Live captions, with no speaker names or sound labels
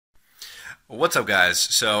What's up, guys?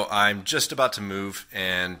 So I'm just about to move,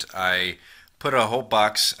 and I put a whole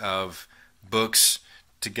box of books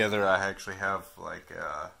together. I actually have like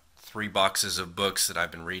 3 boxes of books that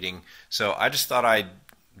I've been reading. So I just thought I'd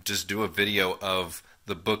just do a video of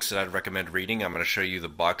the books that I'd recommend reading. I'm going to show you the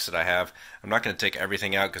box that I have. I'm not going to take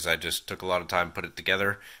everything out because I just took a lot of time to put it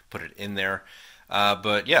together, put it in there.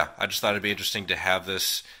 But yeah, I just thought it'd be interesting to have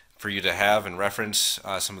this for you to have and reference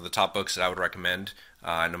some of the top books that I would recommend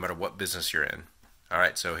no matter what business you're in.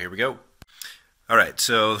 Alright, so here we go. Alright,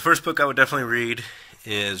 so the first book I would definitely read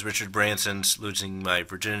is Richard Branson's Losing My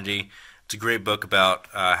Virginity. It's a great book about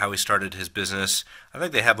how he started his business. I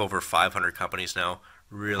think they have over 500 companies now.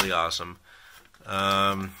 Really awesome.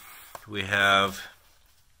 We have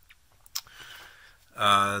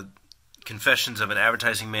Confessions of an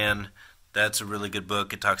Advertising Man. That's a really good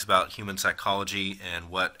book. It talks about human psychology and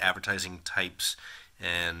what advertising types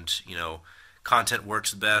and, content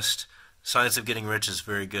works best. Science of Getting Rich is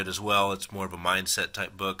very good as well. It's more of a mindset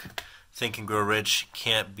type book. Think and Grow Rich,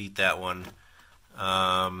 can't beat that one.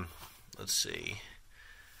 Let's see.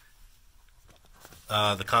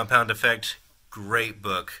 The Compound Effect, great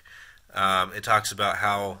book. It talks about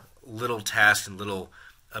how little tasks and little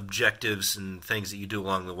objectives and things that you do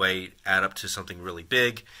along the way add up to something really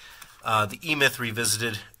big. The E-Myth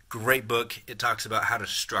Revisited, great book. It talks about how to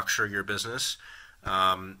structure your business.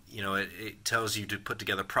 It tells you to put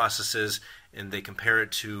together processes, and they compare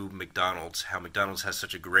it to McDonald's, how McDonald's has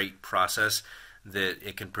such a great process that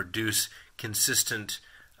it can produce consistent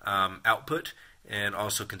output and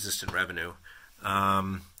also consistent revenue.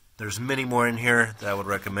 There's many more in here that I would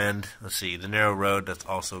recommend. Let's see, The Narrow Road, that's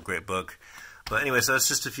also a great book. But anyway, so that's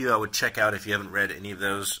just a few I would check out if you haven't read any of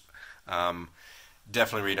those.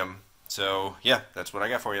 Definitely read them. So, yeah, that's what I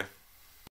got for you.